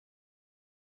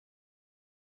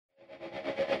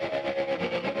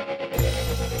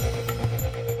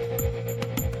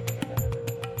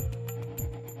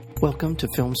Welcome to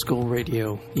Film School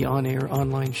Radio, the on-air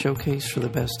online showcase for the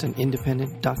best in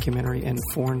independent documentary and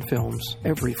foreign films,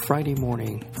 every Friday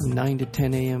morning from 9 to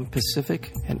 10 a.m.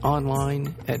 Pacific and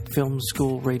online at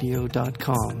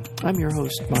filmschoolradio.com. I'm your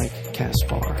host, Mike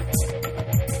Kaspar.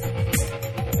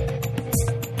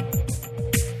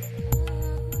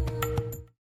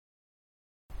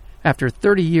 After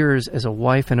 30 years as a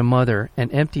wife and a mother, an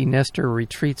empty nester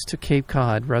retreats to Cape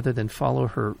Cod rather than follow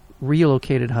her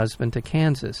relocated husband to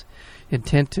Kansas.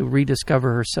 Intent to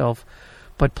rediscover herself,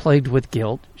 but plagued with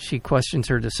guilt, she questions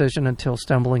her decision until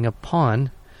stumbling upon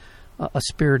a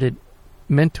spirited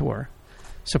mentor,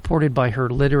 supported by her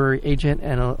literary agent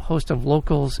and a host of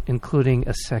locals, including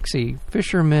a sexy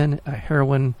fisherman. A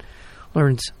heroine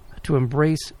learns to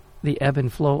embrace the ebb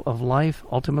and flow of life,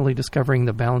 ultimately discovering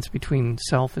the balance between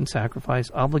self and sacrifice,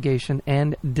 obligation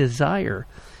and desire.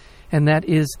 And that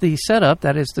is the setup,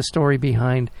 that is the story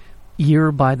behind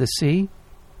Year by the Sea,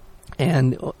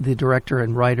 and the director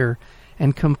and writer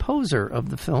and composer of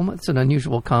the film. It's an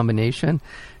unusual combination.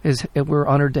 We're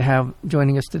honored to have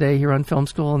joining us today here on Film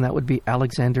School, and that would be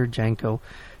Alexander Janco.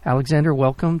 Alexander,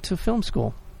 welcome to Film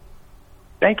School.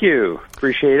 Thank you.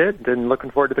 Appreciate it, and looking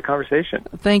forward to the conversation.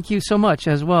 Thank you so much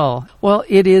as well. Well,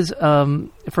 it is,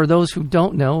 for those who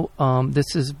don't know,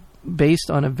 this is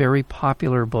based on a very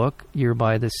popular book, Year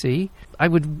by the Sea. I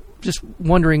would just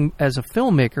wondering, as a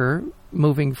filmmaker,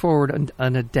 moving forward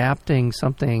and adapting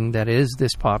something that is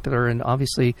this popular, and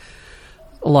obviously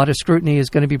a lot of scrutiny is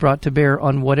going to be brought to bear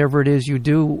on whatever it is you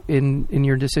do in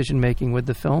your decision-making with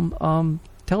the film.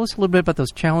 Tell us a little bit about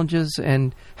those challenges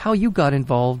and how you got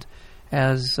involved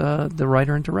as the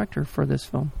writer and director for this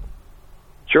film.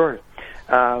 Sure.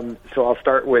 So I'll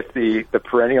start with the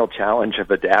perennial challenge of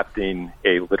adapting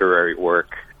a literary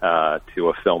work to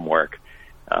a film work.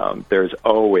 There's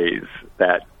always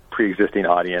that pre-existing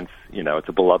audience. You know, it's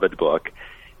a beloved book,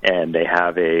 and they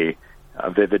have a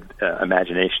vivid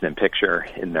imagination and picture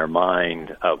in their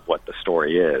mind of what the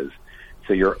story is.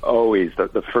 So you're always,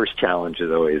 the first challenge is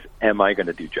always, am I going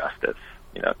to do justice,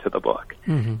 to the book?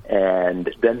 Mm-hmm. And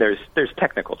then there's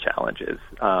technical challenges.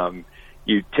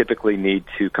 You typically need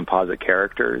to composite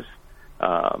characters.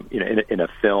 In a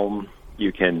film,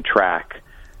 you can track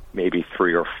maybe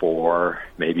 3 or 4,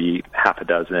 maybe half a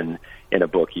dozen. In a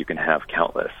book, you can have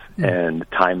countless. Mm-hmm. And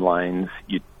timelines,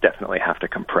 you definitely have to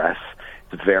compress.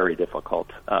 It's very difficult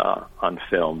on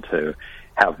film to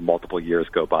have multiple years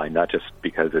go by, not just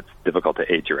because it's difficult to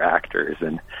age your actors,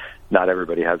 and not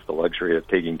everybody has the luxury of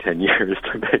taking 10 years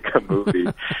to make a movie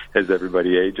as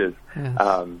everybody ages. Yes.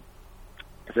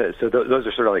 So those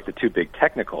are sort of like the two big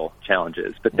technical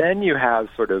challenges. But then you have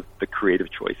sort of the creative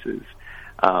choices.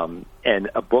 And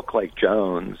a book like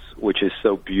Jones, which is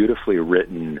so beautifully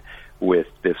written with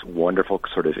this wonderful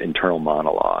sort of internal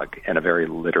monologue and a very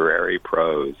literary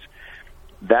prose,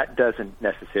 that doesn't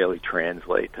necessarily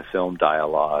translate to film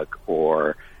dialogue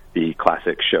or the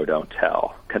classic show don't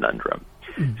tell conundrum.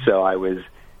 Mm-hmm. So I was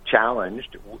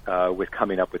challenged with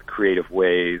coming up with creative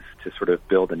ways to sort of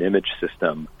build an image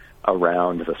system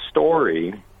around the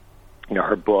story.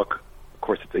 Her book, of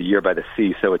course, it's A Year by the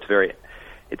Sea, so it's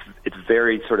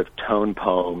very sort of tone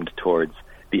poemed towards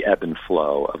the ebb and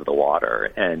flow of the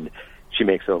water, and she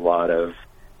makes a lot of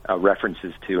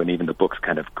references to, and even the book's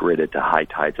kind of gridded to high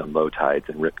tides and low tides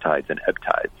and rip tides and ebb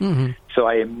tides. Mm-hmm. So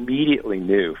I immediately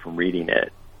knew from reading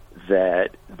it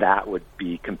that would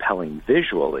be compelling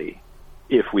visually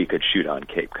if we could shoot on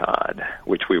Cape Cod,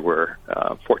 which we were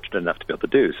fortunate enough to be able to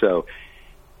do. So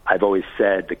I've always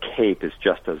said the Cape is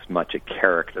just as much a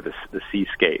character, the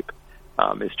seascape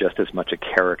is just as much a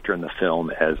character in the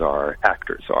film as our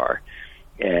actors are.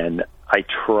 And I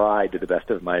tried to the best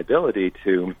of my ability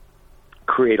to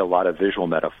create a lot of visual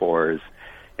metaphors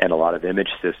and a lot of image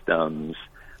systems.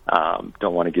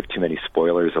 Don't want to give too many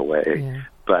spoilers away,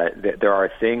 but there are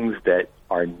things that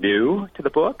are new to the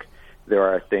book. There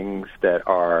are things that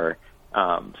are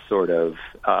sort of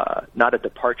not a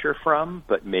departure from,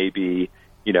 but maybe,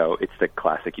 it's the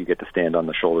classic, you get to stand on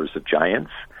the shoulders of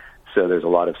giants. So there's a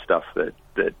lot of stuff that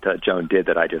Joan did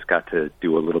that I just got to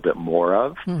do a little bit more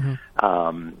of.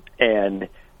 Mm-hmm. And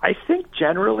I think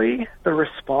generally the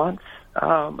response,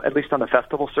 at least on the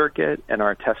festival circuit and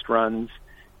our test runs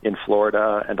in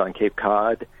Florida and on Cape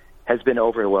Cod, has been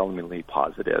overwhelmingly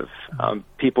positive.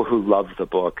 People who love the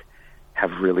book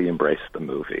have really embraced the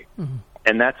movie. Mm-hmm.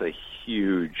 And that's a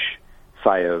huge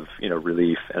sigh of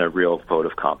relief and a real vote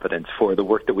of confidence for the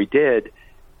work that we did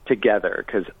together,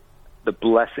 because the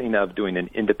blessing of doing an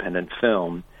independent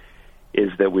film is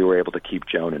that we were able to keep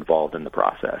Joan involved in the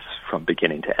process from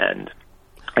beginning to end.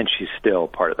 And she's still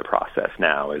part of the process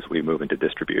now as we move into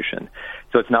distribution.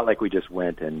 So it's not like we just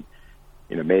went and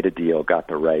made a deal, got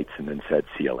the rights, and then said,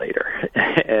 see you later.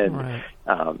 And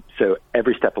so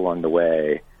every step along the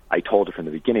way, I told her from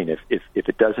the beginning, if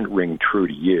it doesn't ring true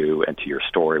to you and to your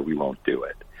story, we won't do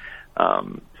it.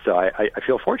 So I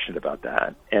feel fortunate about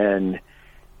that. And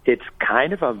it's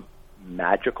kind of a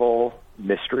magical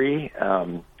mystery.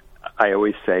 I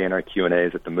always say in our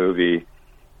Q&As at the movie,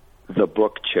 the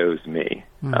book chose me.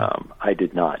 I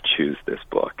did not choose this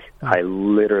book. I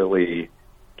literally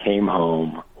came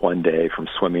home one day from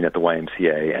swimming at the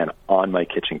YMCA, and on my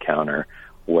kitchen counter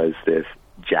was this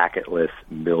jacketless,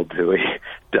 mildewy,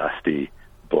 dusty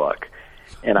book.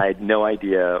 And I had no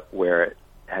idea where it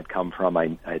had come from.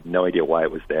 I had no idea why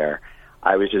it was there.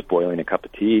 I was just boiling a cup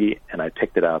of tea, and I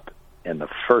picked it up, and the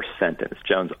first sentence,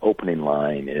 Joan's opening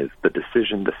line, is, "The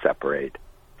decision to separate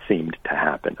seemed to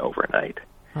happen overnight."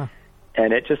 Huh.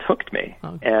 And it just hooked me.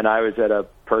 Okay. And I was at a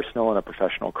personal and a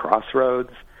professional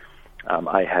crossroads.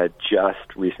 I had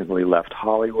just recently left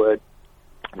Hollywood,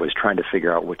 was trying to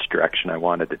figure out which direction I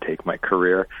wanted to take my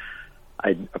career.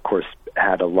 I, of course,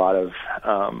 had a lot of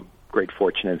great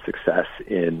fortune and success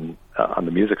on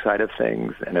the music side of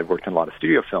things, and I've worked in a lot of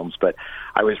studio films, but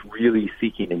I was really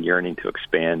seeking and yearning to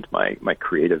expand my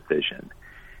creative vision.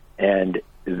 And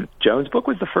Joan's book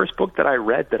was the first book that I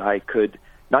read that I could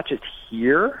not just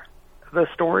hear the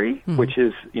story, which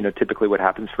is, typically what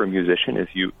happens for a musician is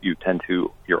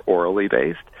you're orally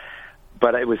based,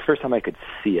 but it was the first time I could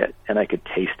see it, and I could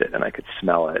taste it, and I could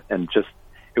smell it, and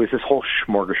it was this whole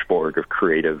smorgasbord of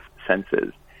creative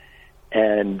senses.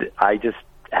 And I just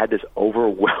had this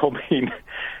overwhelming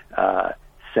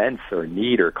sense or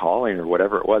need or calling or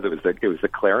whatever it was. It was the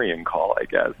clarion call, I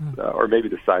guess, or maybe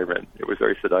the siren. It was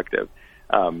very seductive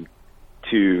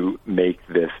to make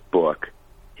this book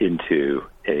into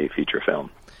a feature film.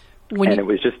 It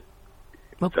was just...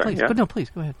 Well, sorry, please, yeah? Please,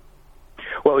 go ahead.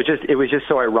 Well, it was just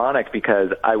so ironic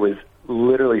because I was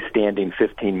literally standing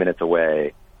 15 minutes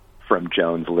away from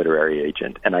Joan's literary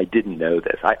agent, and I didn't know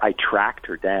this. I tracked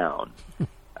her down,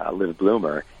 Liv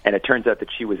Bloomer, and it turns out that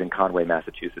she was in Conway,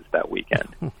 Massachusetts that weekend.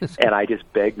 And I just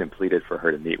begged and pleaded for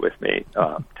her to meet with me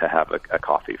to have a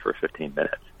coffee for 15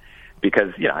 minutes.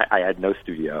 Because, I had no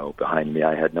studio behind me.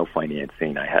 I had no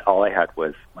financing. All I had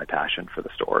was my passion for the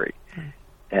story.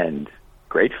 And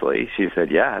gratefully, she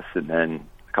said yes. And then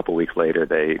a couple weeks later,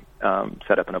 they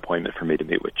set up an appointment for me to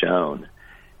meet with Joan.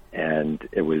 And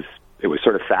it was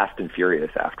sort of fast and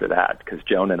furious after that, because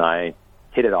Joan and I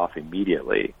hit it off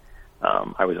immediately.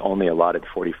 I was only allotted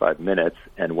 45 minutes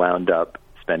and wound up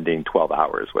spending 12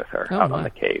 hours with her out on the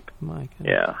Cape. My goodness.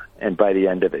 Yeah. And by the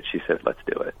end of it, she said, let's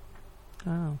do it.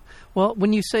 Oh. Well,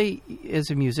 when you say as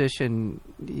a musician,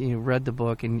 you read the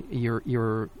book and you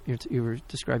were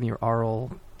describing your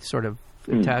aural sort of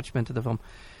attachment to the film,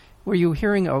 were you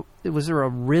hearing was there a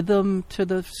rhythm to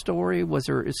the story? Was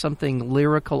there something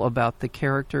lyrical about the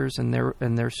characters and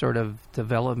their sort of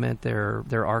development,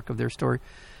 their arc of their story?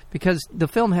 Because the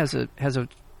film has a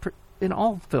in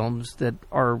all films that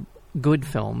are good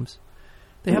films,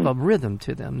 they have a rhythm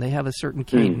to them. They have a certain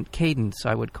cadence,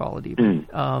 I would call it even.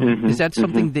 Is that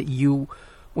something that you,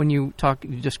 when you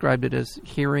described it as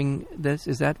hearing this,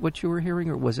 is that what you were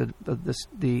hearing, or was it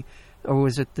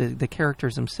the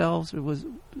characters themselves? It was a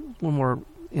little more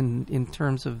in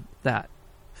terms of that.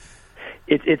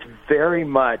 It's very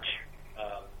much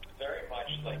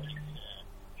like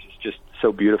just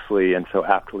so beautifully and so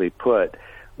aptly put,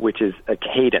 which is a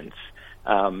cadence.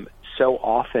 So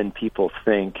often people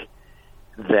think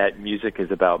that music is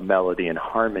about melody and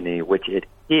harmony, which it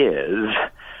is,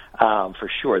 for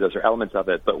sure. Those are elements of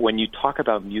it. But when you talk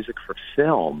about music for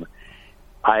film,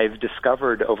 I've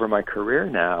discovered over my career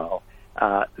now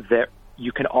that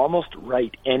you can almost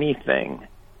write anything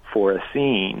for a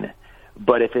scene,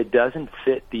 but if it doesn't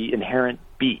fit the inherent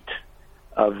beat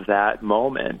of that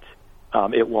moment,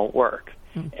 it won't work.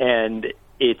 And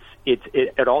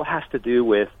it all has to do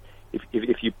with,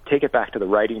 if you take it back to the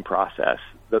writing process,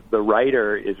 the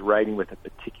writer is writing with a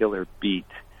particular beat,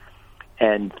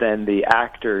 and then the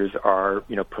actors are,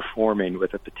 performing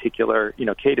with a particular,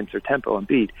 cadence or tempo and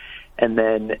beat, and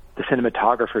then the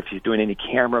cinematographer, if he's doing any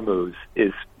camera moves,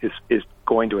 is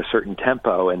going to a certain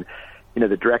tempo, and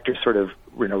the director's sort of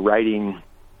writing,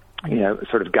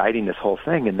 sort of guiding this whole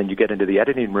thing, and then you get into the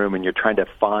editing room and you're trying to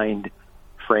find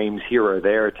frames here or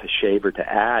there to shave or to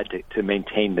add to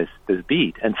maintain this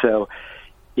beat. And so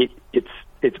it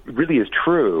really is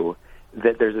true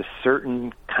that there's a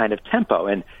certain kind of tempo.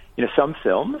 And, some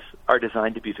films are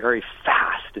designed to be very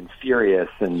fast and furious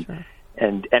and sure.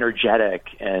 and energetic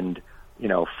and,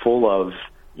 full of,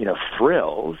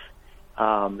 thrills.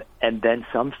 And then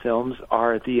some films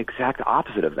are the exact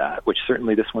opposite of that, which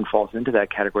certainly this one falls into that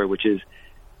category, which is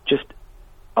just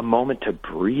a moment to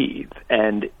breathe.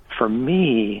 And for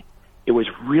me, it was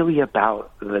really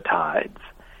about the tides.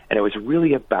 And it was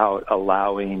really about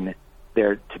allowing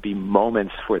there to be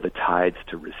moments for the tides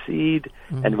to recede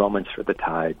and moments for the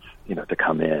tides, to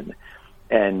come in.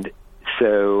 And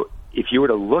so if you were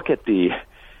to look at if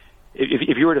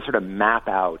you were to sort of map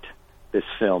out this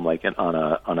film like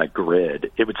on a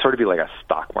grid, it would sort of be like a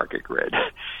stock market grid.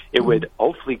 It would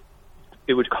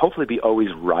hopefully be always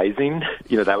rising.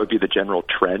 That would be the general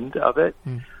trend of it.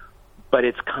 But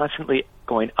it's constantly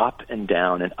going up and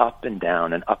down and up and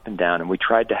down and up and down. And we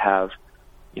tried to have,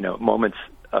 moments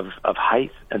of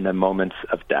height and then moments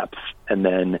of depth, and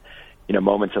then,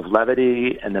 moments of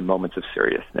levity and then moments of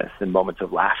seriousness, and moments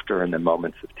of laughter and then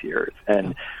moments of tears.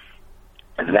 And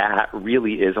that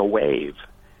really is a wave.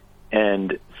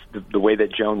 And the way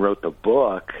that Joan wrote the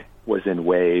book was in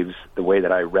waves. The way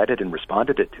that I read it and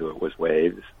responded to it was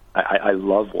waves. I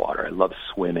love water. I love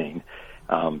swimming.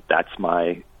 That's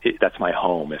my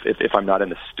home. If I'm not in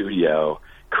the studio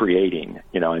creating,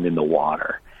 I'm in the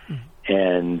water.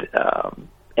 And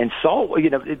salt.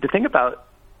 The thing about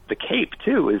the Cape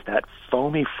too is that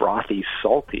foamy, frothy,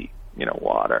 salty,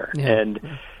 water. Yeah. And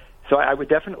so I would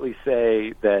definitely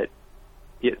say that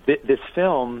this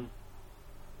film.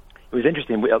 It was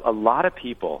interesting. A lot of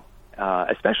people,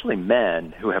 especially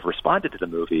men who have responded to the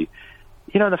movie,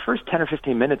 in the first 10 or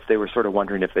 15 minutes, they were sort of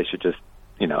wondering if they should just,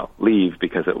 leave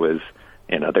because it was,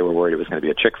 they were worried it was going to be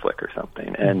a chick flick or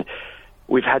something. And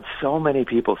we've had so many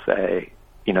people say,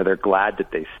 they're glad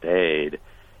that they stayed,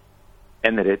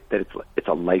 and that it's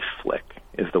a life flick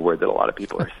is the word that a lot of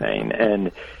people are saying.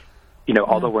 And,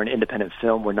 although we're an independent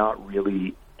film, we're not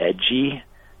really edgy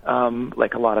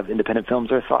like a lot of independent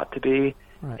films are thought to be.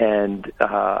 Right. And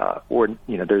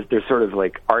there's sort of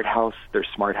like art house, there's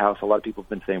smart house. A lot of people have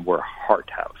been saying we're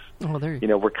heart house. Oh, there you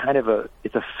go. We're kind of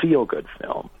it's a feel good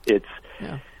film.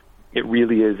 It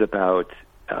really is about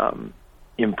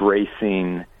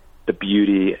embracing the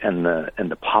beauty and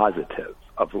the positive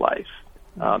of life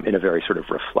in a very sort of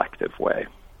reflective way.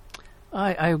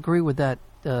 I agree with that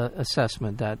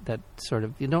assessment. That sort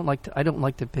of I don't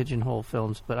like to pigeonhole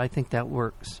films, but I think that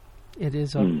works. It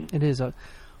is a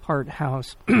art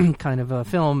house kind of a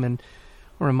film, and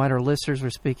we'll remind our listeners we're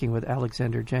speaking with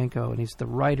Alexander Janco, and he's the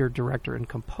writer, director, and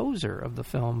composer of the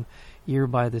film Year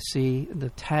by the Sea. The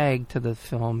tag to the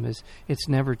film is "It's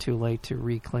never too late to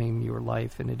reclaim your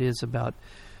life," and it is about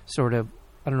sort of,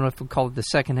 I don't know if we call it the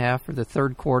second half or the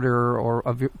third quarter or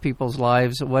of people's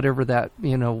lives, whatever that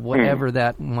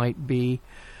that might be,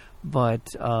 but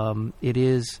it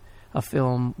is a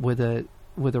film with a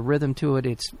rhythm to it.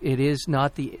 It is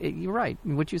not you're right.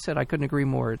 What you said, I couldn't agree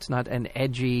more. It's not an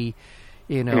edgy,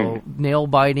 nail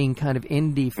biting kind of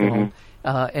indie film.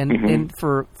 And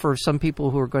for some people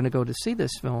who are going to go to see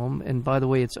this film, and by the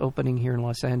way, it's opening here in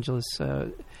Los Angeles,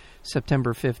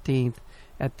 September 15th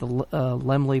at the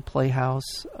Laemmle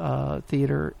Playhouse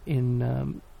Theater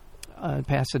in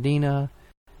Pasadena.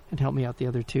 And help me out the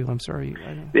other two. I'm sorry.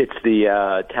 It's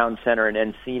the Town Center in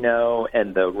Encino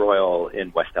and the Royal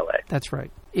in West LA. That's right.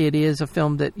 It is a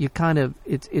film that you kind of,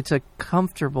 it's a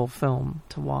comfortable film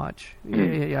to watch.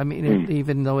 I mean,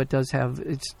 even though it does have,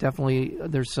 it's definitely,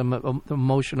 there's some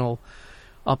emotional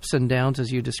ups and downs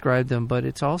as you described them, but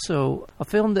it's also a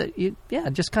film that,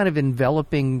 just kind of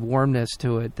enveloping warmness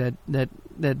to it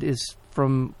that is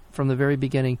from the very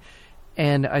beginning.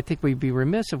 And I think we'd be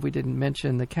remiss if we didn't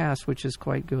mention the cast, which is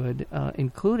quite good,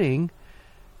 including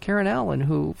Karen Allen,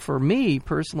 who, for me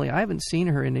personally, I haven't seen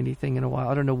her in anything in a while.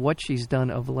 I don't know what she's done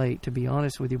of late, to be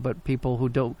honest with you. But people who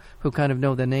kind of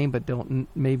know the name but don't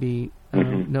maybe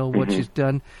know what she's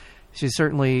done. She's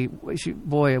certainly,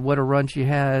 boy, what a run she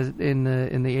has in the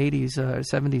 80s,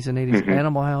 70s and 80s.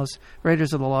 Animal House,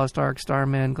 Raiders of the Lost Ark,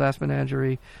 Starman, Glass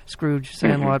Menagerie, Scrooge,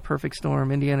 Sandlot, Perfect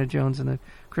Storm, Indiana Jones and the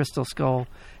Crystal Skull,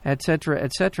 et cetera,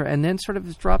 and then sort of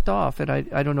has dropped off. And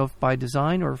I don't know if by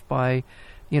design or if by,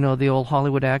 the old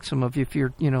Hollywood axiom of if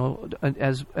you're,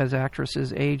 as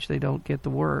actresses age, they don't get the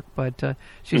work. But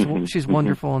she's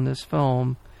wonderful in this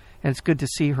film, and it's good to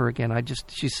see her again.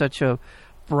 She's such a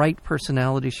bright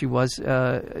personality. She was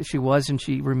and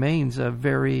she remains a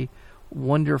very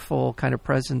wonderful kind of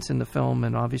presence in the film,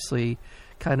 and obviously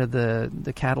kind of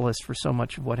the catalyst for so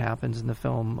much of what happens in the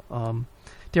film.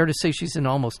 Dare to say she's in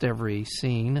almost every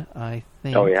scene, I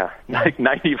think. Oh, yeah. Like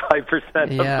 95% of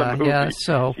the movie. Yeah,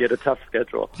 so she had a tough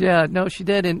schedule. Yeah, no, she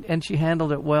did, and she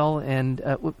handled it well. And,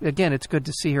 again, it's good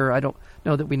to see her. I don't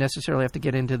know that we necessarily have to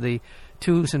get into the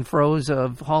to's and fro's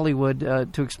of Hollywood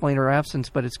to explain her absence,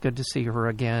 but it's good to see her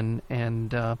again. And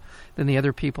then the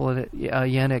other people,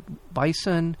 Yannick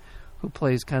Bison, who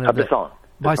plays kind of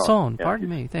Besson. Yeah. Pardon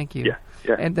me. Thank you.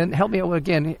 Yeah. And then help me out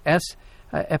again.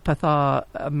 Epatha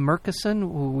Murkison,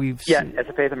 who we've seen.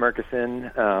 Epatha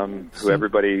Murkison, who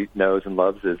everybody knows and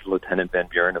loves, is Lieutenant Van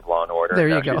Buren of Law and Order. There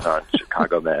you go. She's on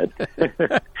Chicago Med.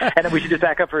 And then we should just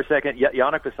back up for a second.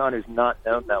 Yannick Besson, who's not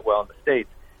known that well in the States,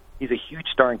 he's a huge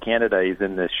star in Canada. He's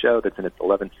in this show that's in its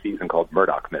 11th season called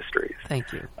Murdoch Mysteries.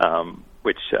 Thank you.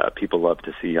 Which people love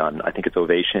to see on, I think it's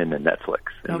Ovation and Netflix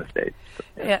in the States. So,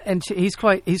 yeah, and he's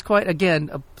quite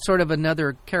again sort of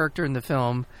another character in the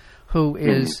film who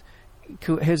is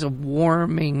who has a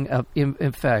warming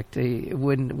effect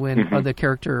when the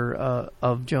character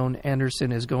of Joan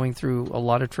Anderson is going through a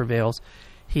lot of travails.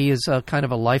 He is kind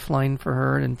of a lifeline for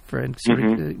her and sort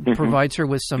of provides her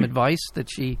with some advice that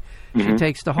she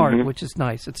takes to heart, which is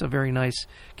nice. It's a very nice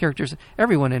character.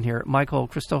 Everyone in here. Michael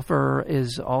Christopher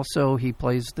is also, he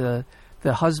plays the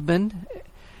husband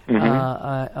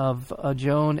of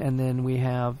Joan, and then we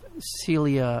have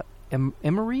Celia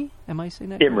Emery. Am I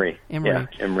saying that? Emery. Emery. Yeah,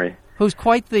 Emery. Who's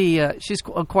quite she's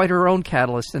quite her own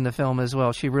catalyst in the film as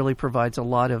well. She really provides a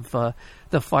lot of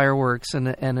the fireworks, and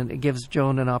it gives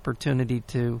Joan an opportunity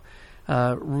to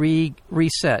hit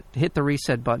the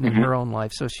reset button in her own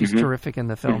life. So she's terrific in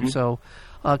the film. So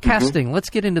casting, let's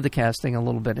get into the casting a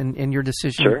little bit and your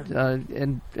decision,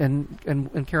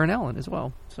 and Karen Allen as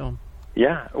well. So.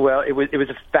 Yeah, well, it was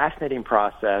a fascinating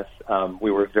process.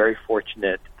 We were very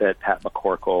fortunate that Pat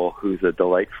McCorkle, who's a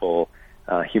delightful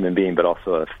human being, but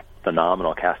also a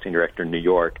phenomenal casting director in New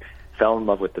York, fell in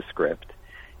love with the script,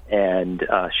 and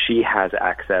she has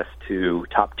access to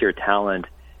top-tier talent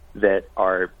that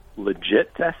are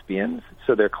legit thespians,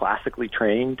 so they're classically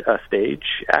trained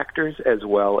stage actors as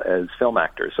well as film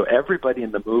actors. So everybody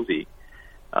in the movie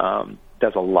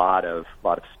does a lot of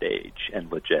stage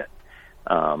and legit.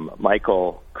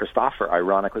 Michael Christopher,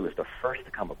 ironically, was the first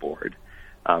to come aboard.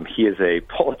 He is a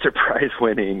Pulitzer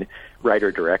Prize-winning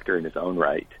writer-director in his own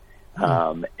right.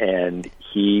 And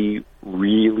he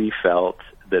really felt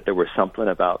that there was something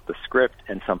about the script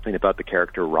and something about the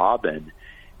character Robin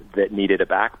that needed a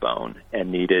backbone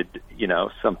and needed,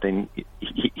 something.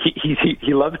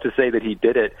 He loves to say that he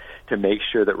did it to make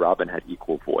sure that Robin had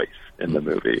equal voice in the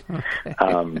movie.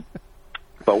 Okay.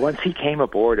 But once he came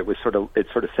aboard, it sort of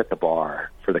set the bar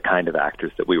for the kind of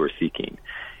actors that we were seeking.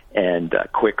 And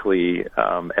quickly,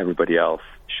 everybody else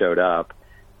showed up.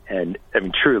 And, I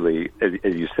mean, truly,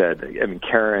 as you said,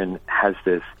 Karen has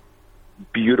this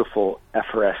beautiful,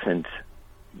 effervescent,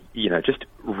 just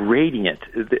radiant,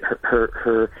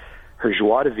 her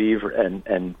joie de vivre,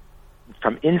 and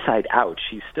from inside out,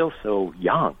 she's still so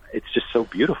young. It's just so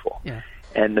beautiful. Yeah.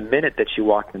 And the minute that she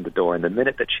walked in the door and the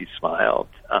minute that she smiled,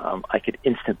 I could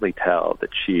instantly tell that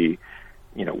she,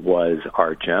 was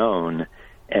our Joan,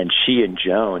 and she and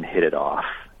Joan hit it off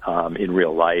in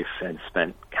real life and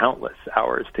spent countless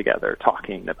hours together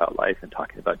talking about life and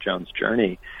talking about Joan's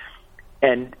journey.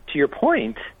 And to your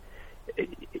point,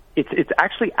 it's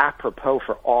actually apropos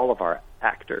for all of our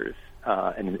actors,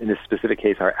 and in this specific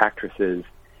case, our actresses.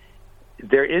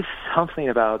 There is something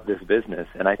about this business,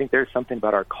 and I think there's something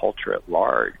about our culture at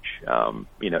large.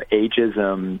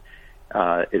 Ageism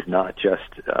is not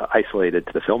just isolated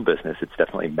to the film business. It's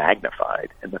definitely magnified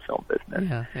in the film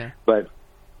business. Yeah. But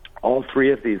all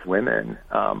three of these women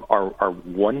are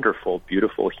wonderful,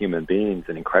 beautiful human beings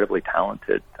and incredibly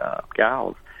talented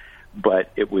gals.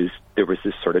 But there was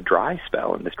this sort of dry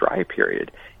spell in this dry period.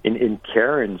 In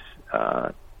Karen's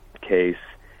case,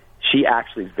 she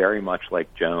actually very much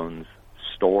like Joan's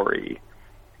story,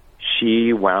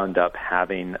 she wound up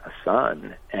having a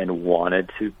son and wanted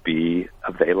to be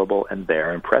available and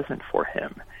there and present for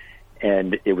him.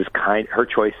 And it was her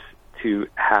choice to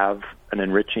have an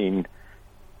enriching,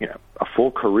 a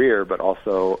full career, but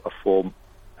also a full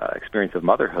experience of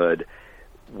motherhood.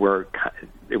 Where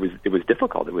it was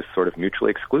difficult. It was sort of mutually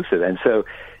exclusive. And so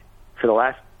for the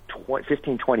last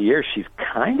 15, 20 years, she's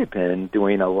kind of been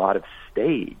doing a lot of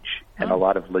stage and a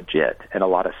lot of legit and a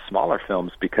lot of smaller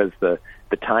films because the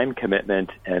time commitment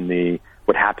and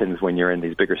what happens when you're in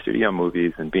these bigger studio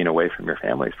movies and being away from your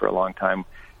families for a long time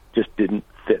just didn't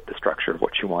fit the structure of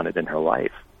what she wanted in her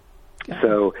life. Yeah.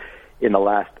 So in the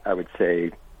last, I would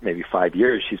say, maybe 5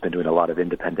 years, she's been doing a lot of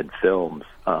independent films.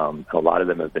 A lot of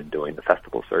them have been doing the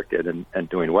festival circuit and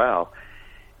doing well.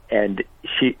 And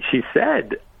she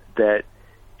said that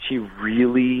she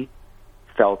really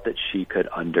felt that she could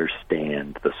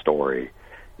understand the story.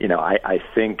 I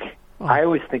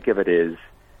always think of it as,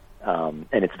 and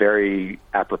it's very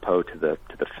apropos to the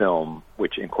film,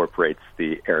 which incorporates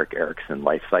the Erik Erikson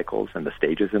life cycles and the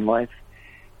stages in life.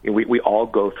 We all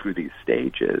go through these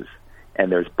stages,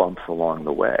 and there's bumps along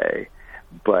the way.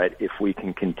 But if we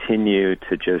can continue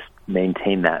to just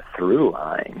maintain that through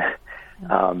line,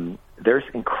 there's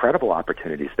incredible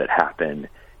opportunities that happen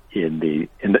in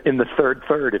the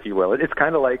third, if you will. It's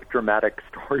kind of like dramatic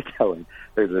storytelling.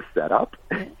 There's a setup,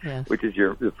 which is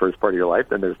the first part of your life.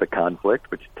 Then there's the conflict,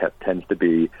 which tends to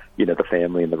be, the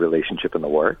family and the relationship and the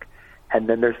work. And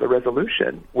then there's the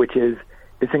resolution, which is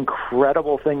this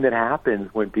incredible thing that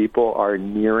happens when people are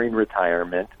nearing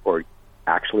retirement or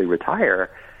actually retire.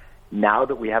 Now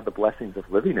that we have the blessings of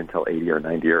living until 80 or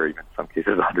 90 or even in some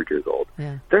cases 100 years old,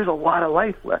 there's a lot of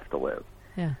life left to live.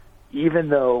 Yeah. Even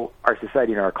though our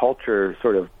society and our culture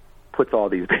sort of puts all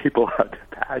these people out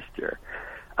to pasture,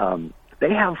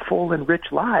 they have full and rich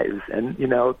lives, and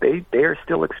they are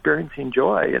still experiencing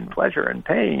joy and pleasure and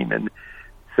pain, and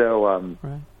so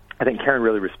I think Karen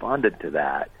really responded to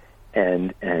that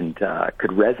and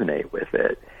could resonate with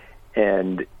it,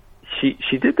 and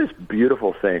she did this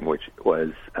beautiful thing, which was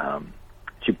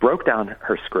she broke down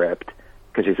her script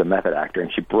because she's a method actor,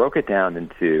 and she broke it down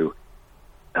into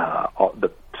all the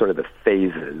sort of the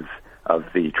phases of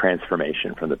the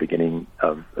transformation from the beginning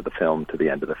of the film to the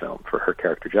end of the film for her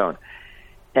character Joan.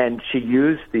 And she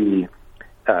used the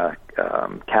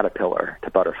caterpillar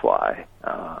to butterfly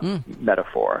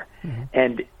metaphor. Mm-hmm.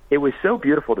 And it was so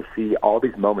beautiful to see all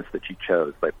these moments that she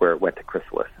chose, like where it went to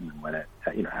chrysalis and then when it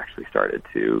actually started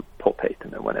to pulpate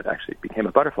and then when it actually became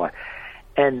a butterfly.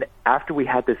 And after we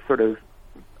had this sort of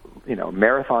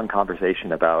marathon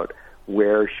conversation about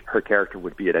where her character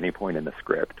would be at any point in the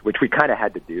script, which we kind of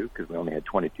had to do because we only had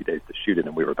 22 days to shoot it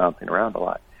and we were bouncing around a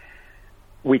lot.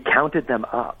 We counted them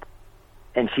up,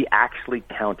 and she actually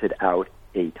counted out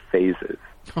 8 phases.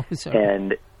 Oh, sorry.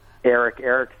 And Eric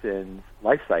Erickson's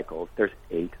life cycles, there's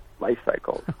 8 life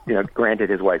cycles.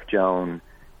 Granted, his wife Joan,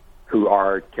 who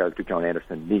our character Joan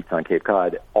Anderson meets on Cape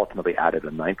Cod, ultimately added a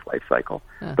 9th life cycle.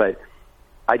 But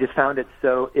I just found it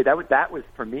that was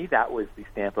for me, that was the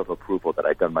stamp of approval that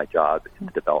I'd done my job in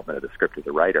the development of the script as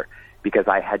a writer, because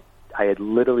I had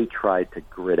literally tried to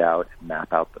grid out and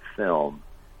map out the film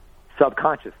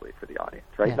subconsciously for the audience,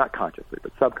 right? Yeah. Not consciously,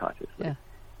 but subconsciously,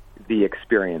 the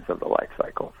experience of the life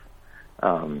cycles.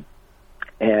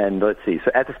 And let's see,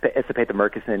 so Esapeta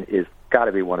Murkison is got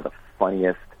to be one of the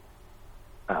funniest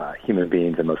human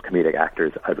beings and most comedic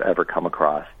actors I've ever come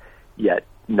across, yet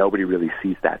nobody really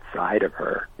sees that side of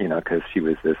her, because she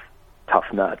was this tough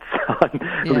nuts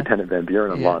on Lieutenant Van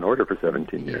Buren on Law and Order for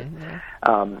 17 years.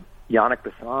 Yannick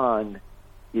Besson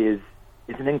is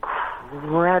an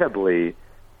incredibly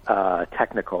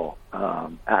technical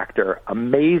actor,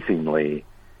 amazingly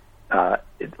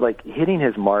like hitting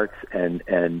his marks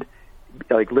and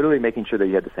like literally making sure that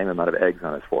he had the same amount of eggs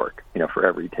on his fork, for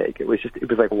every take. It was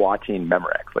like watching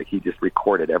Memorex. Like he just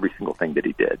recorded every single thing that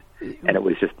he did, and it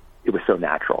was so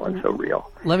natural and so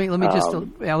real. Let me just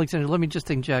Alexander, let me just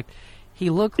inject.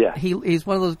 He's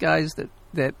one of those guys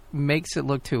that makes it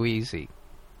look too easy.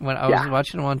 When I was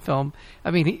watching him on film, I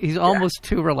mean, he's almost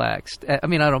too relaxed. I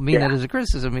mean, I don't mean that as a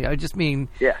criticism. I just mean,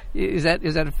 is that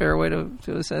a fair way to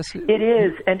assess it? It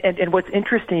is, and what's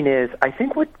interesting is I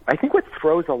think what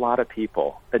throws a lot of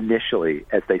people initially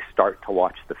as they start to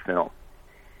watch the film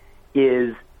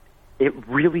is it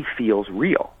really feels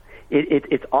real.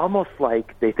 It's almost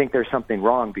like they think there's something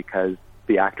wrong because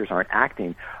the actors aren't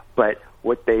acting, but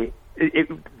what the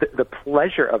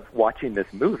pleasure of watching this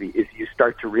movie is you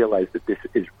start to realize that this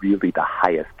is really the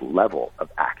highest level of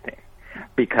acting,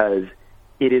 because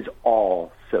it is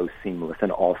all so seamless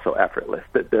and all so effortless.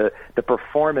 The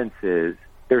performances,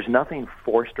 there's nothing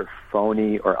forced or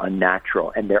phony or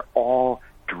unnatural, and they're all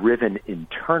driven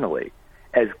internally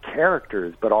as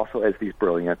characters, but also as these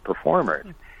brilliant performers.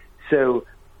 So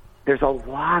there's a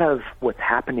lot of what's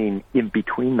happening in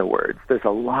between the words. There's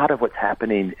a lot of what's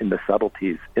happening in the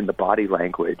subtleties, in the body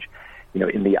language,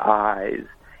 in the eyes.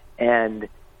 And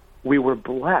we were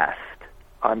blessed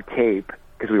on Cape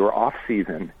because we were off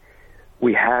season.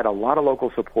 We had a lot of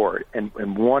local support, and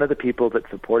one of the people that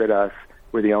supported us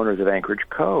were the owners of Anchorage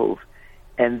Cove,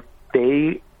 and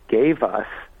they gave us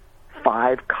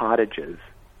 5 cottages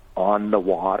on the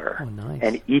water. Oh, nice.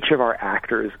 And each of our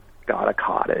actors got a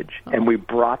cottage, and we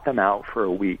brought them out for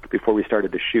a week before we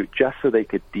started to shoot, just so they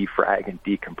could defrag and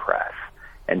decompress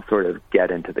and sort of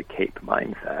get into the Cape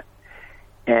mindset.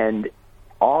 And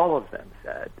all of them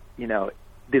said,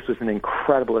 this was an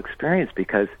incredible experience,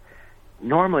 because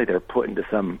normally they're put into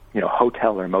some,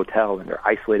 hotel or motel, and they're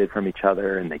isolated from each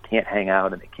other, and they can't hang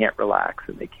out, and they can't relax,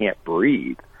 and they can't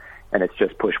breathe, and it's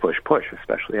just push, push, push,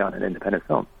 especially on an independent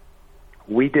film.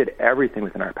 We did everything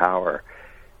within our power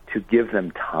to give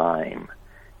them time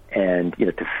and,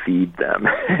 to feed them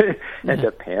and to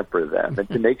pamper them and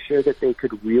to make sure that they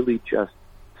could really just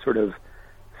sort of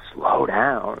slow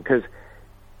down, because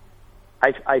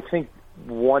I think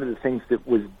one of the things that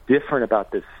was different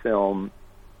about this film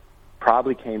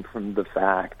probably came from the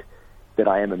fact that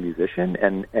I am a musician,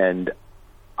 and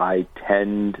I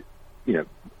tend,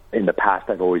 in the past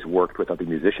I've always worked with other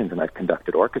musicians and I've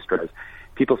conducted orchestras.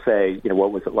 People say,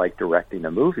 what was it like directing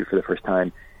a movie for the first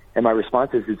time? And my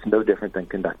response is, it's no different than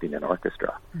conducting an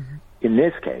orchestra. Mm-hmm. In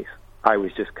this case, I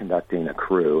was just conducting a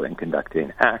crew and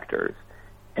conducting actors,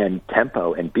 and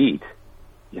tempo and beat,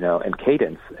 and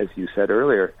cadence, as you said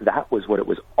earlier, that was what it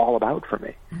was all about for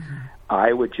me. Mm-hmm.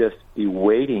 I would just be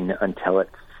waiting until it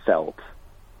felt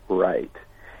right.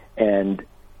 And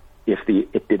if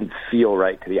it didn't feel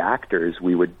right to the actors,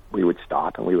 we would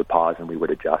stop and we would pause and we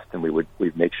would adjust and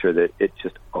we'd make sure that it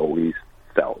just always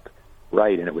felt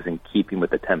right and it was in keeping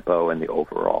with the tempo and the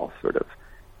overall sort of,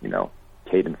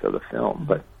 cadence of the film.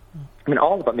 But I mean,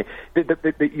 all about me.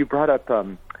 You brought up,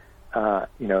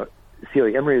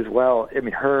 Celia Imrie as well. I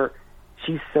mean,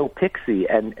 she's so pixie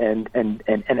and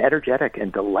energetic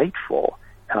and delightful.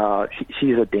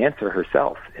 She's a dancer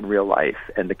herself in real life,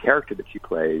 and the character that she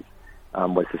plays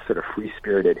was this sort of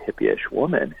free-spirited, hippie-ish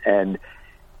woman, and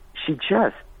she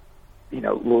just,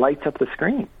 lights up the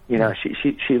screen.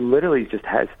 She literally just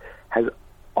has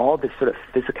all this sort of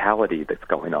physicality that's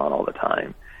going on all the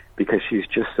time, because she's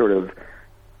just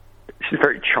she's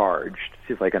very charged.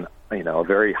 She's like a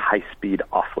very high-speed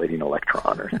oscillating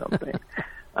electron or something.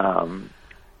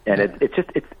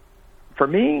 It's for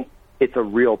me, it's a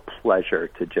real pleasure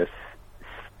to just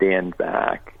stand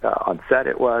back on set.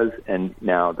 It was, and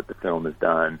now that the film is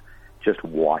done, just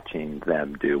watching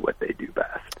them do what they do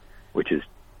best, which is,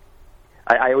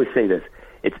 I always say this,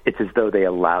 it's as though they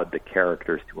allowed the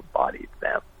characters to embody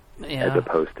them, as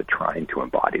opposed to trying to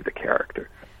embody the characters.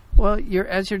 Well,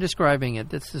 as you're describing it,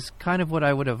 this is kind of what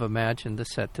I would have imagined the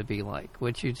set to be like,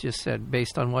 which you just said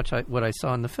based on what I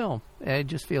saw in the film. It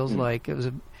just feels like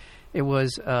it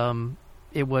was.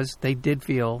 They did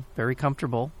feel very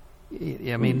comfortable.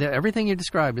 I mean, everything you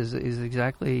described is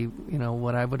exactly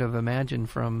what I would have imagined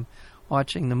from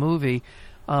watching the movie.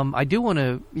 I do want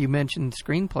to. You mentioned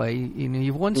screenplay.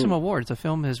 You've won some awards. The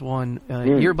film has won.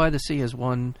 Year by the Sea has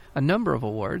won a number of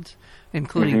awards,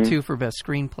 including 2 for best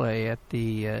screenplay at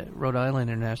the Rhode Island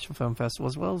International Film Festival,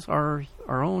 as well as our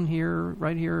own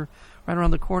right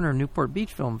around the corner, Newport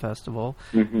Beach Film Festival.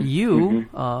 You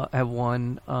have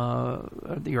won.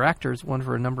 Your actors won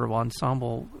for a number of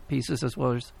ensemble pieces, as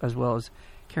well as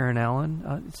Karen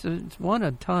Allen. It's won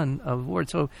a ton of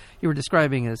awards. So you were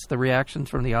describing the reactions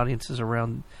from the audiences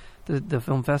around the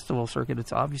film festival circuit.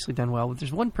 It's obviously done well. But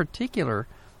there's one particular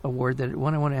award I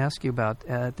want to ask you about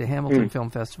at the Hamilton Film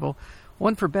Festival,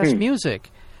 one for best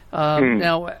music.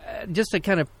 Now, just to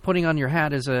kind of putting on your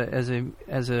hat as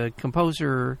a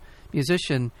composer,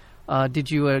 musician, did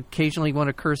you occasionally want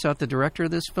to curse out the director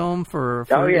of this film for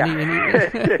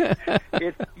any...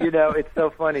 It's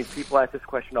so funny. People ask this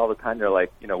question all the time. They're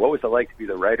like, what was it like to be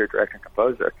the writer, director, and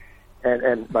composer?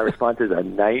 And my response is a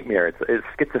nightmare. It's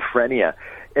schizophrenia.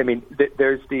 I mean,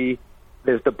 there's the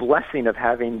blessing of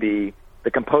having the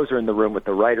composer in the room with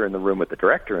the writer in the room with the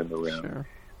director in the room. Sure.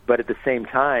 But at the same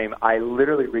time, I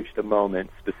literally reached a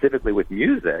moment, specifically with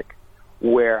music,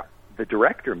 where the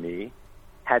director me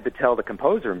had to tell the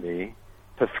composer me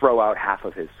to throw out half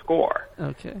of his score.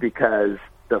 Okay. Because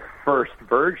the first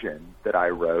version that I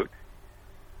wrote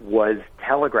was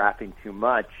telegraphing too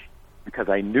much because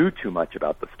I knew too much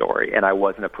about the story and I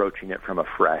wasn't approaching it from a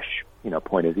fresh,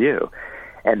 point of view.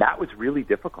 And that was really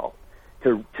difficult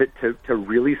to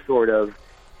really sort of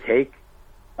take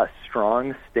a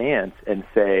strong stance and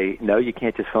say, no, you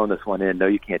can't just phone this one in. No,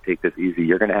 you can't take this easy.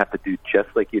 You're going to have to do just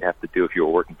like you'd have to do if you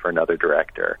were working for another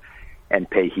director and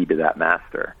pay heed to that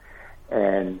master.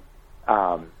 And,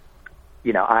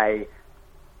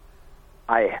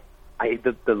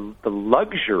 the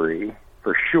luxury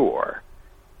for sure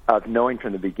of knowing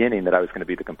from the beginning that I was going to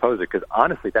be the composer, because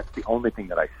honestly, that's the only thing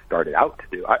that I started out to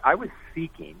do. I was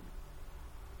seeking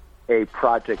a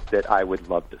project that I would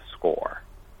love to score.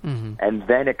 Mm-hmm. And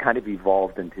then it kind of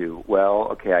evolved into, well,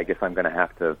 okay, I guess I'm going to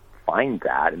have to find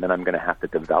that, and then I'm going to have to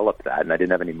develop that. And I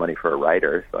didn't have any money for a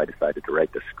writer, so I decided to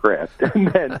write the script. And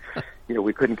then,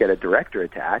 we couldn't get a director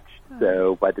attached.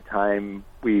 So by the time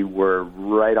we were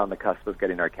right on the cusp of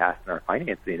getting our cast and our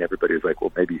financing, everybody was like,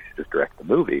 well, maybe you should just direct the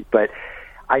movie. But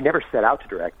I never set out to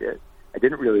direct it. I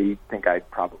didn't really think I'd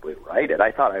probably write it.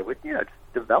 I thought I would, just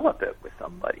develop it with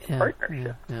somebody,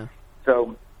 partnership. Yeah.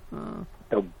 So,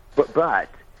 but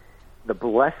the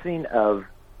blessing of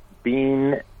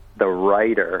being the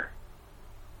writer,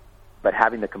 but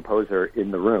having the composer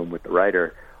in the room with the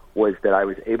writer, was that I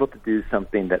was able to do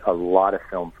something that a lot of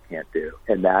films can't do,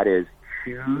 and that is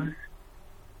choose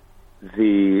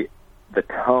the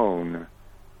tone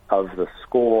of the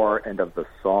score and of the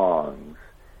songs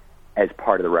as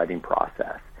part of the writing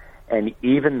process. And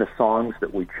even the songs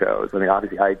that we chose, I mean,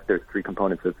 obviously there's three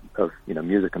components of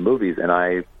music and movies, and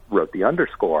I wrote the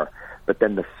underscore, but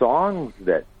then the songs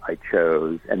that I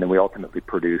chose, and then we ultimately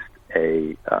produced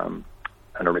an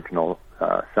original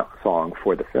song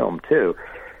for the film too.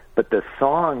 But the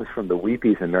songs from the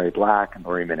Weepies and Mary Black and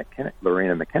Lorena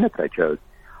McKennitt I chose,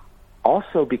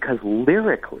 also because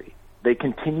lyrically they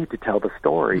continue to tell the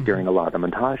story during a lot of the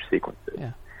montage sequences.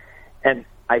 Yeah. And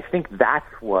I think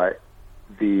that's what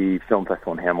the Film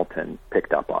Festival in Hamilton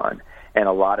picked up on, and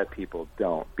a lot of people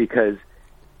don't, because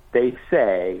they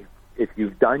say if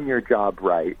you've done your job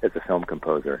right as a film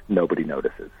composer, nobody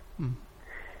notices.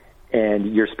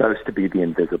 And you're supposed to be the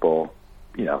invisible,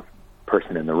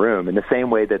 person in the room, in the same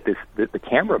way that the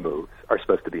camera moves are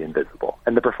supposed to be invisible,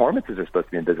 and the performances are supposed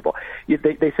to be invisible.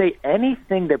 They say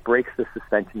anything that breaks the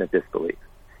suspension of disbelief,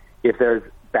 if there's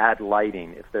bad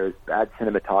lighting, if there's bad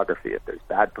cinematography, if there's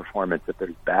bad performance, if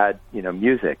there's bad,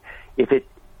 music, if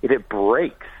it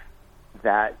breaks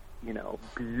that,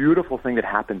 beautiful thing that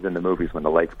happens in the movies when the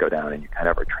lights go down and you kind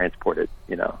of are transported,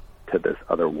 to this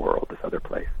other world, this other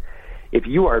place. If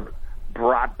you are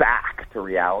brought back to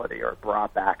reality or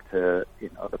brought back to,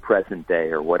 the present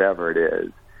day or whatever it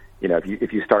is,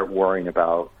 if you start worrying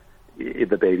about the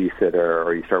babysitter,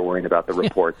 or you start worrying about the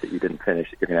report that you didn't finish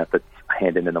that you're going to have to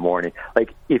hand in the morning.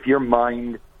 Like, if your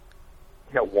mind,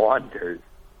 wanders,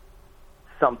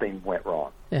 something went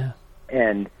wrong. Yeah.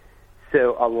 And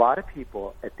so a lot of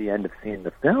people at the end of seeing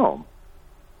the film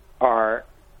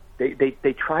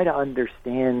they try to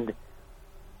understand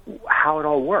how it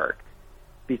all worked,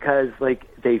 because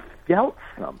they felt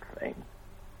something,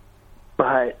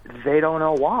 but they don't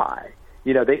know why.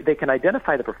 They can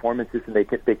identify the performances, and they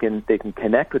can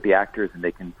connect with the actors, and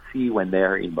they can see when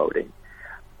they're emoting.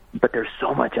 But there's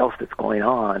so much else that's going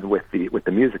on with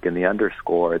the music and the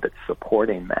underscore that's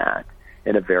supporting that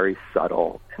in a very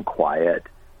subtle and quiet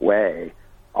way.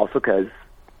 Also, because,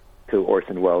 to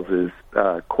Orson Welles'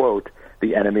 quote,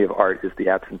 "The enemy of art is the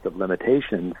absence of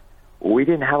limitations." We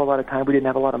didn't have a lot of time. We didn't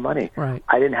have a lot of money. Right.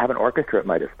 I didn't have an orchestra at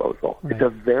my disposal. Right. It's a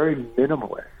very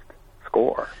minimalist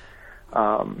score.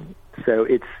 So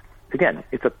it's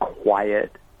a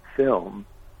quiet film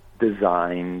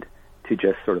designed to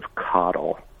just sort of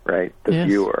coddle, right, the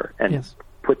viewer, and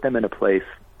put them in a place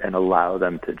and allow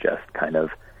them to just kind of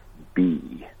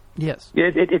be. Yes.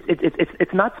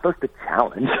 It's not supposed to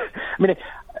challenge. I mean,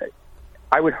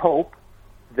 I would hope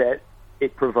that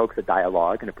it provokes a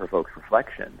dialogue and it provokes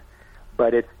reflection,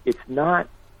 but it's not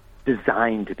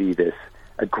designed to be this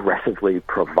aggressively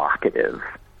provocative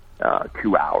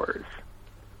 2 hours.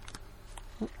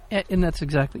 And that's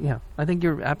exactly, I think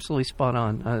you're absolutely spot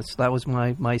on. So that was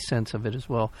my sense of it as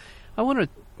well. I want to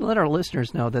let our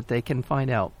listeners know that they can find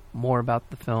out more about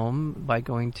the film by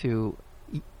going to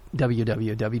do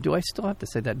I still have to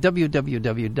say that?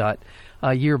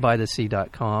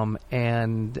 www.yearbythesea.com,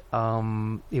 and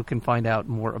you can find out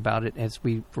more about it. As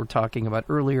we were talking about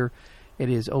earlier, it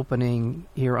is opening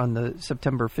here on the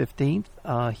September 15th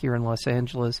here in Los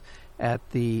Angeles at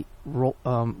the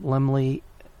Laemmle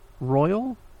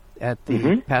Royal at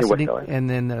the Pasadena, and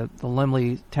then the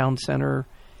Laemmle Town Center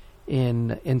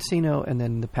in Encino, and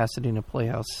then the Pasadena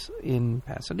Playhouse in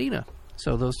Pasadena.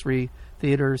 So those three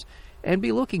theaters, and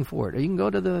be looking for it. You can go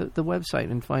to the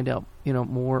website and find out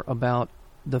more about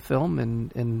the film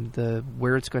and the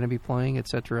where it's going to be playing,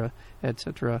 etc.,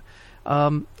 etc.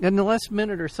 In the last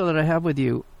minute or so that I have with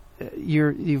you,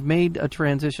 you've made a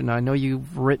transition. I know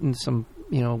you've written some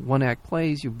one-act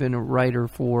plays. You've been a writer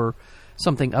for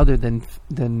something other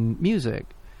than music,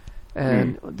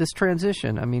 and this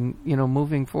transition. I mean,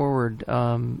 moving forward,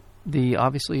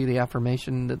 obviously the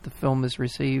affirmation that the film has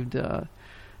received.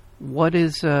 What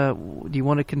is? Do you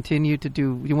want to continue to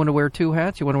do? Do you want to wear two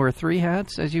hats? You want to wear three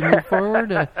hats as you move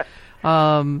forward?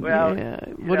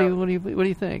 What do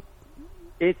you think?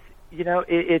 It's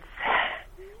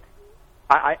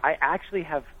I actually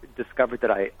have discovered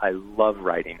that I love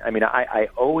writing. I mean, I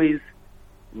always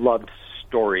loved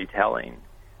storytelling,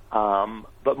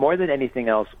 but more than anything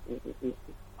else,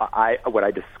 what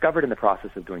I discovered in the process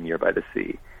of doing Year by the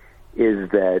Sea is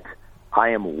that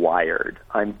I am wired,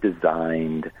 I'm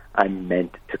designed, I'm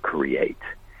meant to create.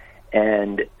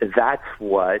 And that's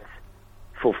what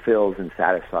fulfills and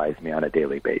satisfies me on a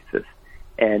daily basis.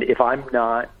 And if I'm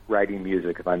not writing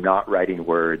music, if I'm not writing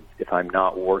words, if I'm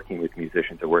not working with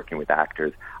musicians or working with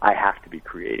actors, I have to be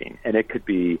creating. And it could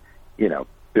be,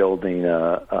 building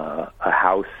a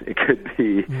house. It could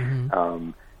be,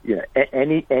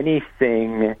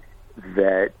 anything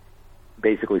that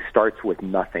basically starts with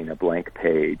nothing, a blank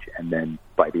page, and then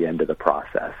by the end of the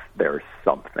process, there's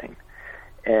something.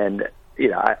 And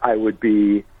I would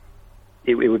be,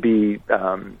 it would be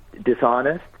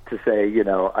dishonest to say,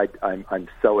 I'm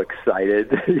so excited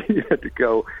to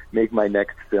go make my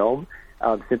next film,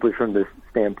 simply from the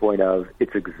standpoint of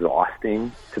it's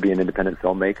exhausting to be an independent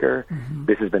filmmaker. Mm-hmm.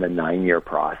 This has been a 9-year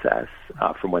process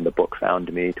from when the book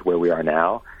found me to where we are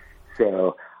now.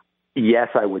 So, yes,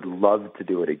 I would love to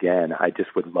do it again. I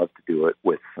just would love to do it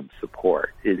with some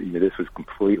support. This was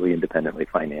completely independently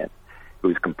financed. It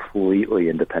was completely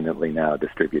independently now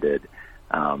distributed.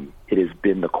 It has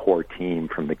been the core team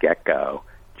from the get-go.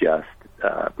 Just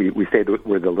we say that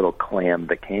we're the little clam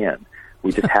that can.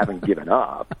 We just haven't given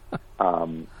up.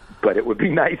 But it would be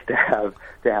nice to have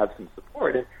some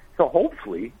support. And so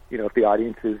hopefully, if the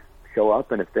audiences show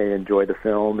up and if they enjoy the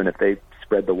film and if they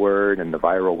spread the word and the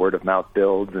viral word of mouth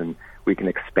builds and we can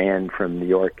expand from New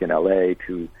York and LA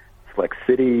to select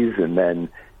cities and then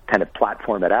kind of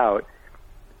platform it out,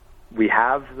 we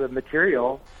have the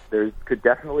material. There could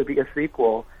definitely be a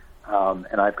sequel.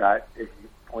 And I've got, as you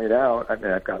pointed out,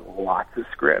 I've got lots of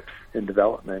scripts in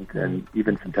development and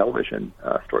even some television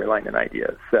storyline and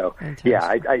ideas. So, fantastic.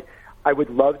 Yeah, I would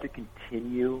love to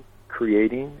continue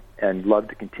creating and love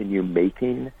to continue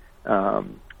making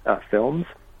films.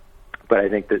 But I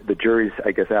think that the jury's,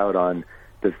 I guess, out on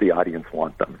does the audience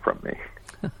want them from me.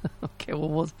 Okay,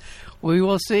 well, we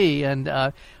will see. And,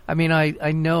 I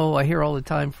know I hear all the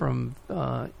time from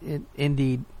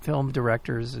indie film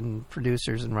directors and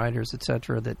producers and writers, et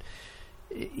cetera, that,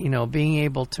 being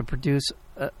able to produce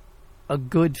a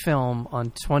good film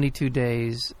on 22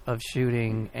 days of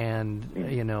shooting and,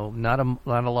 not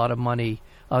a lot of money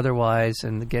otherwise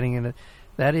and getting in it,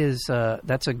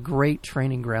 that's a great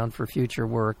training ground for future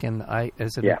work. And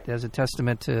as a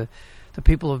testament to the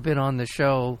people who have been on the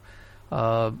show,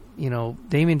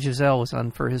 Damien Giselle was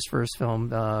on for his first film.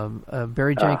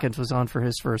 Barry Jenkins was on for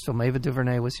his first film. Ava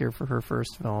DuVernay was here for her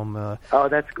first film.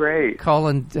 That's great.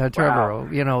 Colin Trevorrow,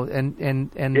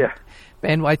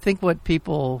 and I think what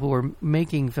people who are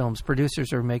making films, producers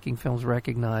who are making films,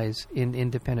 recognize in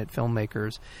independent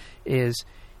filmmakers is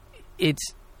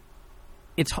it's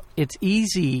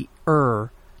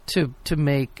easier to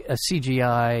make a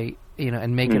CGI,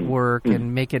 and make it work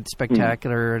and make it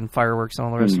spectacular and fireworks and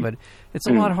all the rest of it. It's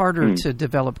a lot harder to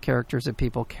develop characters that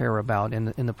people care about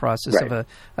in the process of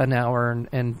an hour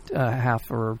and a half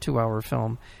or 2-hour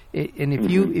film. And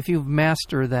if you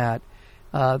master that,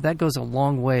 that goes a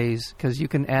long ways because you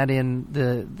can add in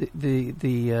the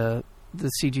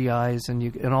CGIs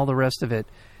and all the rest of it.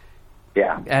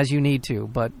 Yeah, as you need to,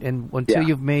 but until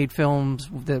you've made films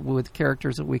that with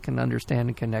characters that we can understand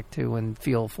and connect to and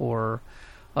feel for,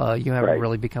 you haven't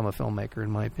really become a filmmaker,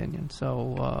 in my opinion.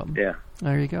 So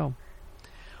there you go.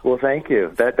 Well, thank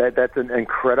you. That's an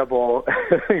incredible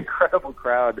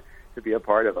crowd to be a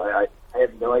part of. I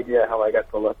have no idea how I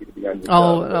got so lucky to be on your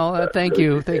show. Thank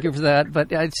you for that.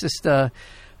 But it's just.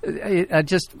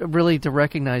 Just really to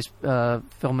recognize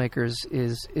filmmakers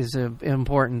is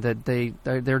important that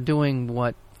they're doing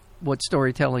what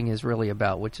storytelling is really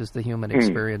about, which is the human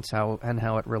experience, how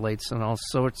it relates on all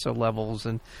sorts of levels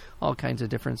and all kinds of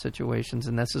different situations.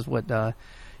 And this is what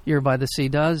Year by the Sea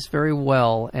does very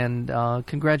well. And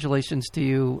congratulations to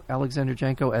you, Alexander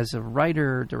Janco, as a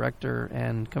writer, director,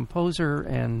 and composer.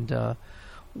 And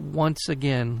once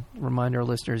again, remind our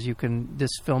listeners,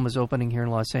 this film is opening here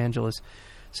in Los Angeles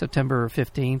September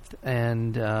 15th,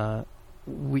 and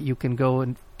you can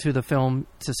go to the film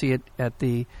to see it at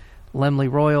the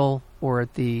Laemmle Royal or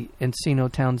at the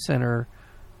Encino Town Center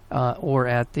or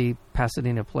at the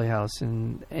Pasadena Playhouse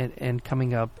and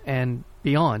coming up and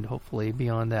beyond, hopefully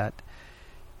beyond that.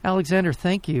 Alexander,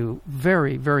 thank you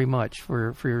very, very much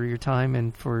for your time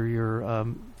and for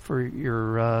your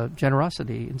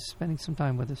generosity in spending some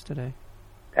time with us today.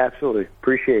 Absolutely.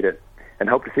 Appreciate it. And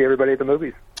hope to see everybody at the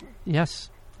movies. Yes,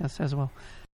 as well.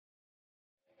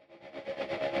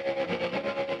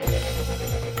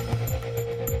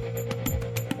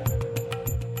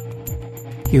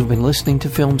 You've been listening to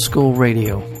Film School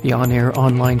Radio, the on-air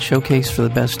online showcase for the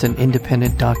best in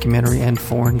independent documentary and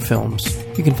foreign films.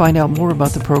 You can find out more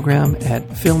about the program at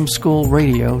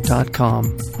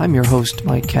filmschoolradio.com. I'm your host,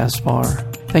 Mike Kaspar.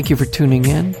 Thank you for tuning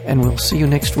in, and we'll see you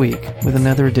next week with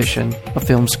another edition of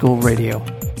Film School Radio.